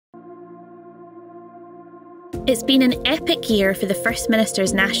It's been an epic year for the First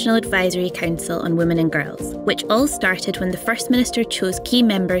Minister's National Advisory Council on Women and Girls, which all started when the First Minister chose key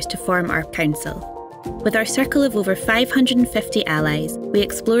members to form our council. With our circle of over 550 allies, we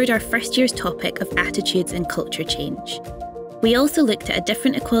explored our first year's topic of attitudes and culture change. We also looked at a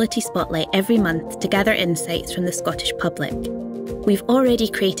different equality spotlight every month to gather insights from the Scottish public. We've already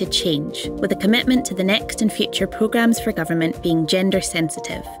created change, with a commitment to the next and future programmes for government being gender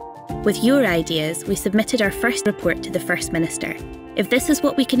sensitive. With your ideas, we submitted our first report to the First Minister. If this is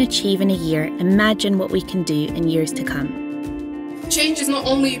what we can achieve in a year, imagine what we can do in years to come. Change is not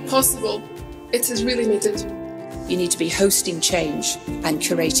only possible, it is really needed. You need to be hosting change and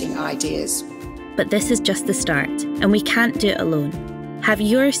curating ideas. But this is just the start, and we can't do it alone. Have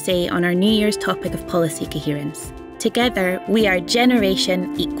your say on our New Year's topic of policy coherence. Together, we are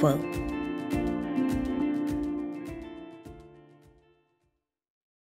Generation Equal.